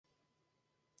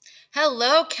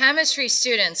Hello, chemistry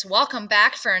students. Welcome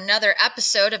back for another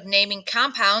episode of Naming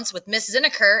Compounds with Miss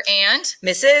Zinneker and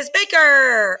Mrs.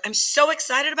 Baker. I'm so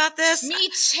excited about this. me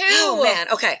too. Oh, man.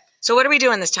 Okay. So what are we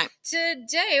doing this time?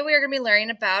 Today we are going to be learning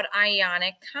about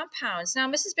ionic compounds. Now,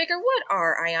 Mrs. Baker, what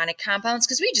are ionic compounds?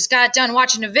 Because we just got done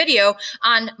watching a video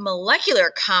on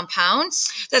molecular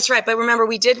compounds. That's right. But remember,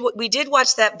 we did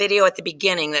watch that video at the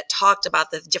beginning that talked about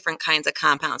the different kinds of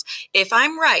compounds. If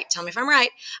I'm right, tell me if I'm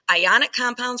right, ionic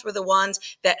compounds were the ones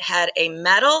that had a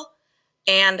metal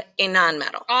and a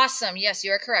non-metal. Awesome. Yes,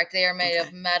 you are correct. They are made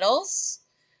of metals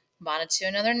bonded to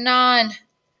another non-metal.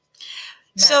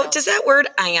 So does that word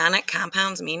ionic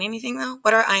compounds mean anything, though?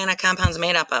 What are ionic compounds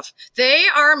made up of? They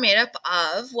are made up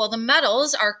of, well, the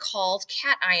metals are called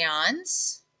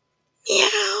cations.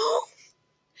 Meow.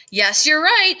 Yes, you're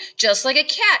right. Just like a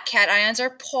cat, cations are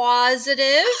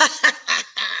positive.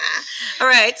 All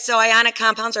right, so ionic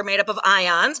compounds are made up of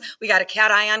ions. We got a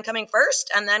cation coming first,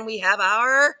 and then we have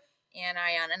our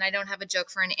anion. And I don't have a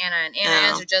joke for an anion.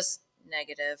 Anions are just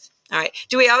negative. All right.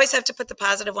 Do we always have to put the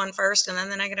positive one first and then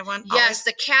the negative one? Yes, Always?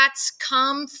 the cats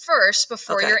come first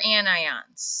before your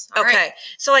anions. All okay. right.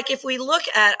 So like if we look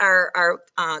at our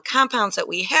compounds that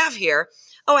we have here,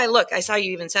 I saw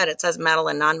you even said it says metal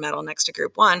and non-metal next to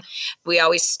group one. We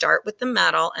always start with the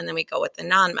metal and then we go with the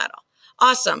non-metal.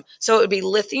 Awesome. So it would be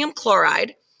lithium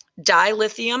chloride,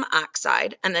 dilithium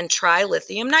oxide, and then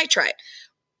trilithium nitride.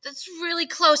 That's really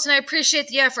close, and I appreciate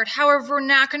the effort. However, we're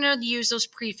not going to use those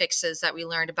prefixes that we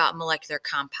learned about molecular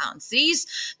compounds. These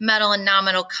metal and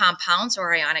non-metal compounds,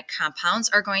 or ionic compounds,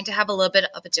 are going to have a little bit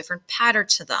of a different pattern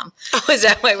to them. Oh, is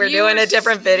that why we're doing a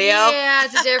different video? Yeah,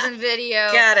 it's a different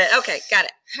video. Got it. Okay, got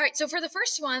it. All right, so for the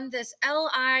first one, this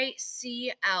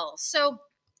LiCl. So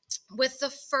with the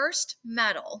first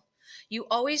metal, you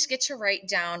always get to write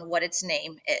down what its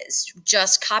name is.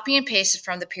 Just copy and paste it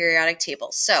from the periodic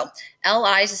table. So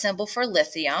Li is a symbol for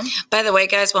lithium. By the way,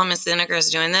 guys, while Ms. Zinneker is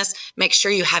doing this, make sure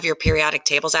you have your periodic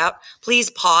tables out. Please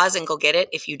pause and go get it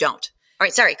if you don't. All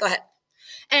right, sorry, go ahead.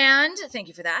 And thank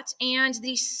you for that. And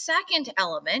the second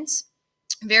element,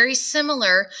 very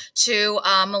similar to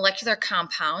molecular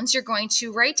compounds, you're going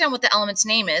to write down what the element's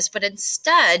name is, but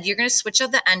instead you're going to switch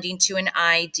out the ending to an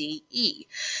IDE.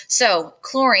 So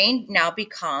chlorine now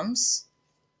becomes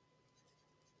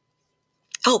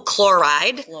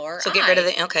chloride. Chloride. So get rid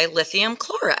of lithium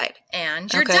chloride.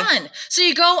 And you're done. So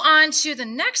you go on to the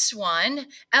next one,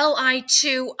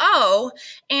 Li2O,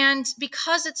 and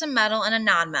because it's a metal and a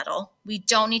non-metal, we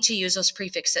don't need to use those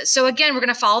prefixes. So again, we're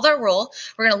going to follow that rule.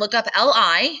 We're going to look up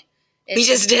Li. We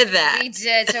just did that. We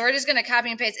did. So we're just going to copy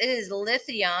and paste. It is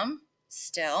lithium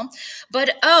still,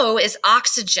 but O is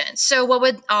oxygen. So what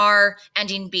would our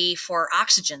ending be for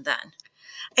oxygen then?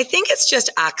 I think it's just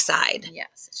oxide.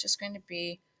 Yes, it's just going to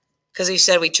be. Because you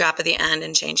said we drop at the end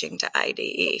and changing to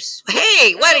IDE. Oops.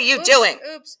 Hey, what are you doing?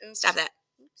 Oops. Stop that.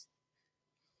 Oops.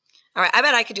 All right, I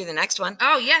bet I could do the next one.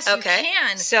 Oh, yes, you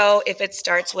can. So if it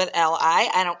starts with Li,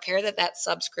 I don't care that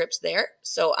subscript's there.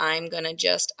 So I'm going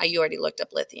to you already looked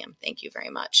up lithium. Thank you very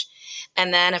much.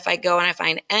 And then if I go and I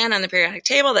find N on the periodic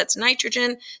table, that's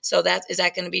nitrogen. So is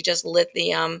that going to be just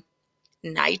lithium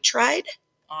nitride?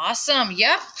 Awesome.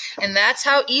 Yep. And that's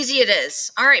how easy it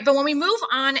is. All right. But when we move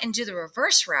on and do the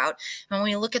reverse route, when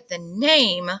we look at the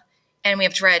name and we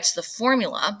have to write it to the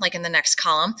formula, like in the next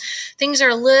column, things are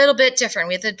a little bit different.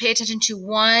 We have to pay attention to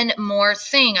one more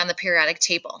thing on the periodic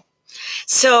table.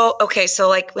 So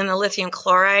like when the lithium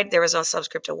chloride, there was a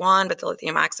subscript of 1, but the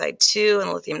lithium oxide 2 and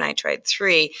the lithium nitride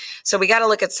 3. So we got to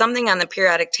look at something on the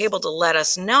periodic table to let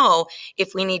us know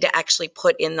if we need to actually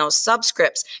put in those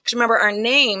subscripts. Because remember, our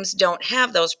names don't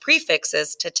have those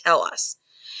prefixes to tell us.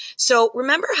 So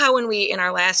remember how in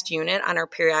our last unit on our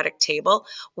periodic table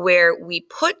where we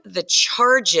put the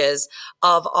charges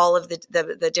of all of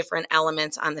the different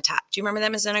elements on the top. Do you remember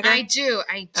that, Ms. Zinneker? I do,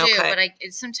 okay.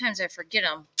 But sometimes I forget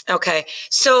them. Okay,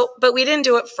 but we didn't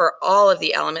do it for all of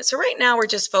the elements. So right now we're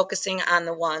just focusing on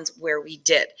the ones where we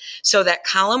did. So that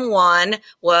column 1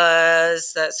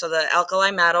 was, the alkali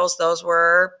metals, those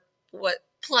were what?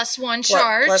 +1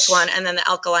 charge. +1, and then the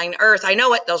alkaline earth. I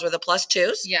know it. Those were the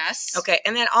 +2s. Yes. Okay,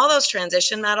 and then all those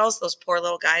transition metals, those poor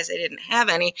little guys, they didn't have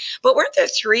any. But weren't there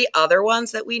 3 other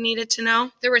ones that we needed to know?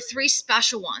 There were 3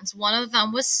 special ones. One of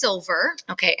them was silver.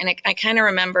 Okay, and I kind of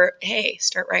remember, hey,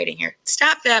 start writing here.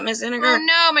 Stop that, Ms. Zinneker. Oh,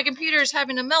 no, my computer's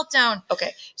having a meltdown.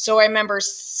 Okay, so I remember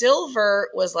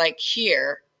silver was like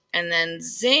here, and then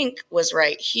zinc was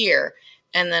right here.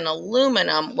 And then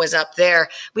aluminum was up there.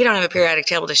 We don't have a periodic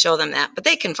table to show them that, but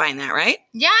they can find that, right?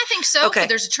 Yeah, I think so. Okay. But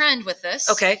there's a trend with this.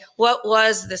 Okay. What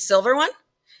was the silver one?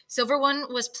 Silver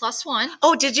 1 was +1.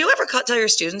 Oh, did you ever tell your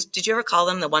students, did you ever call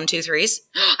them the 1, 2, 3s?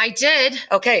 I did.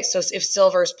 Okay, so if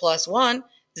silver is +1,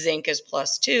 zinc is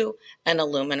 +2, and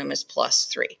aluminum is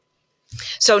 +3.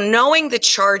 So knowing the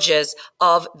charges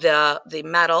of the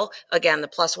metal, again, the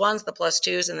 +1s, the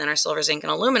 +2s, and then our silver, zinc,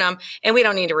 and aluminum, and we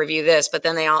don't need to review this, but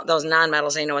then those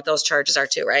nonmetals, they know what those charges are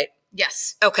too, right?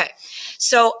 Yes. Okay,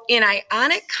 so in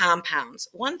ionic compounds,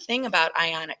 one thing about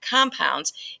ionic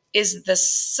compounds is the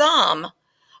sum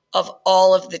of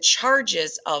all of the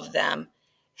charges of them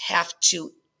have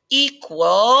to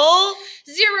equal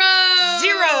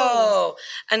 0.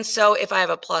 And so if I have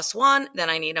a +1, then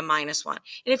I need a -1.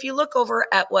 And if you look over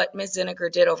at what Ms. Zinniger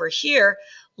did over here,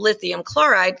 lithium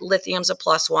chloride, lithium's a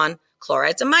 +1,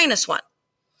 chloride's a -1.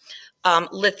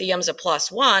 Lithium's a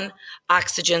 +1,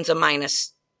 oxygen's a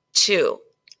 -2.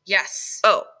 Yes.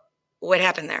 Oh, what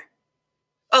happened there?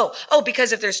 Oh,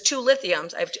 because if there's 2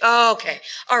 lithiums, I have okay.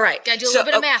 All right. Gotta do a little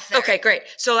bit of math there. Okay, great.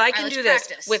 So I can let do you this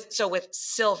practice. with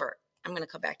silver. I'm going to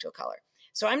come back to a color.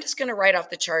 So I'm just going to write off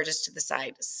the charges to the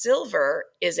side.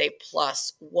 Silver is a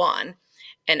 +1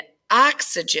 and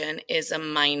oxygen is a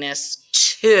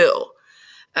 -2.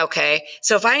 Okay,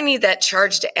 so if I need that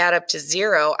charge to add up to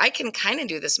 0, I can kind of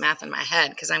do this math in my head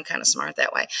because I'm kind of smart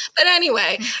that way. But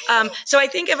anyway, so I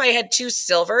think if I had 2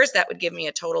 silvers, that would give me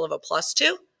a total of a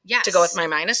 +2 Yes. to go with my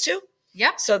 -2.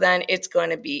 Yep. So then it's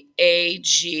going to be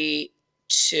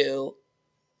Ag2O.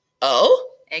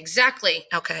 Exactly.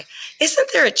 Okay.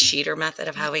 Isn't there a cheater method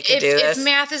of how we could do this? If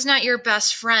math is not your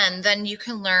best friend, then you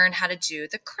can learn how to do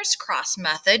the crisscross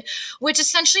method, which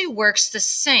essentially works the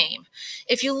same.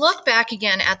 If you look back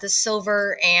again at the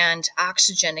silver and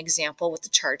oxygen example with the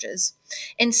charges,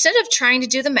 instead of trying to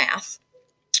do the math,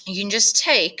 you can just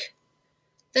take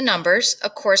the numbers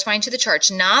corresponding to the charge,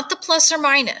 not the plus or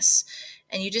minus,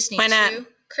 and you just need to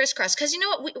crisscross. Because you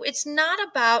know what? It's not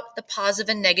about the positive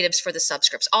and negatives for the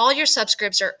subscripts. All your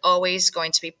subscripts are always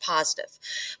going to be positive.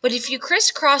 But if you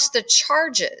crisscross the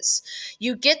charges,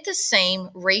 you get the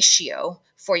same ratio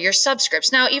for your subscripts.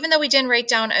 Now, even though we didn't write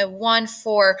down a 1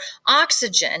 for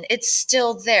oxygen, it's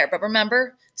still there. But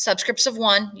remember, subscripts of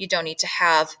 1, you don't need to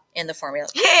have in the formula.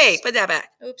 Hey, put that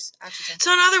back. Oops, oxygen.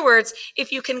 So in other words,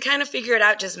 if you can kind of figure it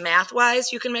out just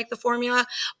math-wise, you can make the formula.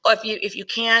 Or if you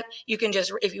can't, you can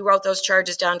just, if you wrote those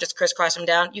charges down, just crisscross them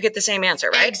down, you get the same answer,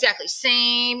 right? Exactly,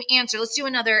 same answer. Let's do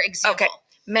another example. Okay.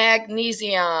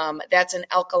 Magnesium, that's an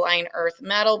alkaline earth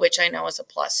metal, which I know is a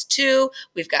 +2.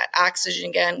 We've got oxygen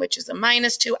again, which is a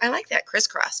 -2. I like that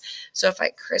crisscross. So if I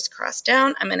crisscross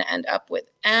down, I'm going to end up with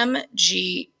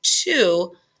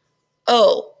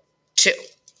Mg2O2.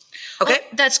 Okay. Oh,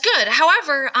 that's good.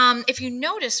 However, if you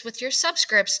notice with your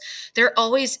subscripts, they're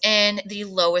always in the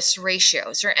lowest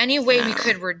ratio. Is there any way we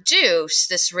could reduce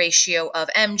this ratio of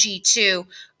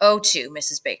Mg2O2,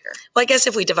 Mrs. Baker? Well, I guess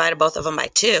if we divided both of them by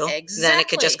 2, Exactly. then it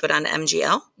could just go down to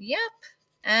MgO. Yep,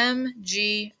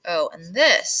 MgO. And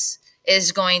this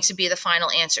is going to be the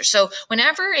final answer. So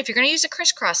if you're going to use a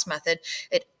crisscross method,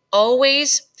 it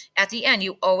always, at the end,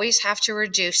 you always have to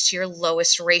reduce to your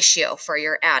lowest ratio for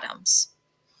your atoms.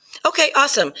 Okay,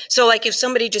 awesome. So like if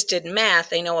somebody just did math,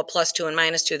 they know a +2 and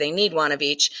 -2, they need one of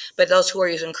each. But those who are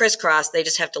using crisscross, they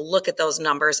just have to look at those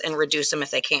numbers and reduce them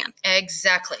if they can.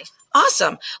 Exactly.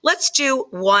 Awesome. Let's do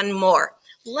one more.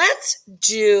 Let's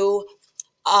do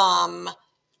No.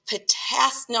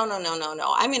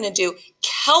 I'm going to do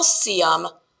calcium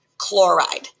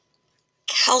chloride.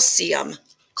 Calcium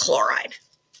chloride.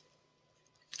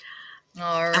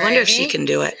 All right. I wonder if she can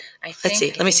do it. Let's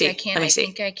see. Let me see. I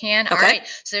think I can. Okay. All right.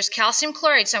 So there's calcium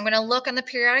chloride. So I'm going to look on the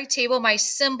periodic table. My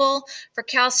symbol for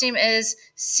calcium is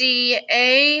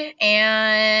Ca,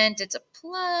 and it's a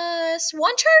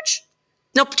 +1 charge.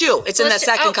 Nope, 2. It's in that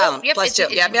second column. Yep, +2.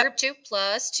 It's in group 2,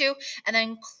 +2. And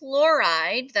then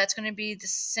chloride, that's going to be the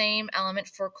same element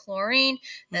for chlorine.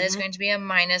 That is going to be a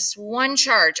 -1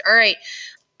 charge. All right.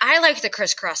 I like the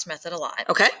crisscross method a lot.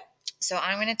 Okay. So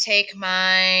I'm going to take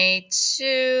my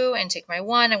 2 and take my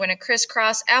 1. I'm going to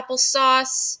crisscross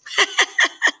applesauce.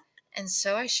 And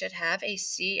so I should have a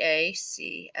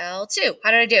CaCl2.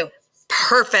 How did I do?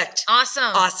 Perfect. Awesome.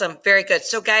 Awesome. Very good.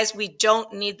 So guys, we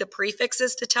don't need the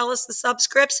prefixes to tell us the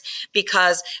subscripts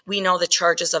because we know the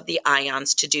charges of the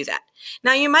ions to do that.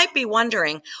 Now you might be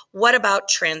wondering, what about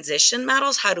transition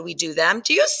metals? How do we do them?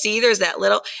 Do you see there's that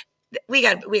little... We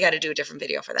got to do a different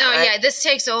video for that. Oh, right? yeah. This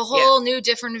takes a whole new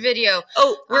different video.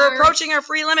 Oh, we're approaching our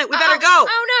free limit. We better go.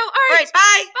 Oh, no. All right.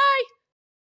 Bye. Bye.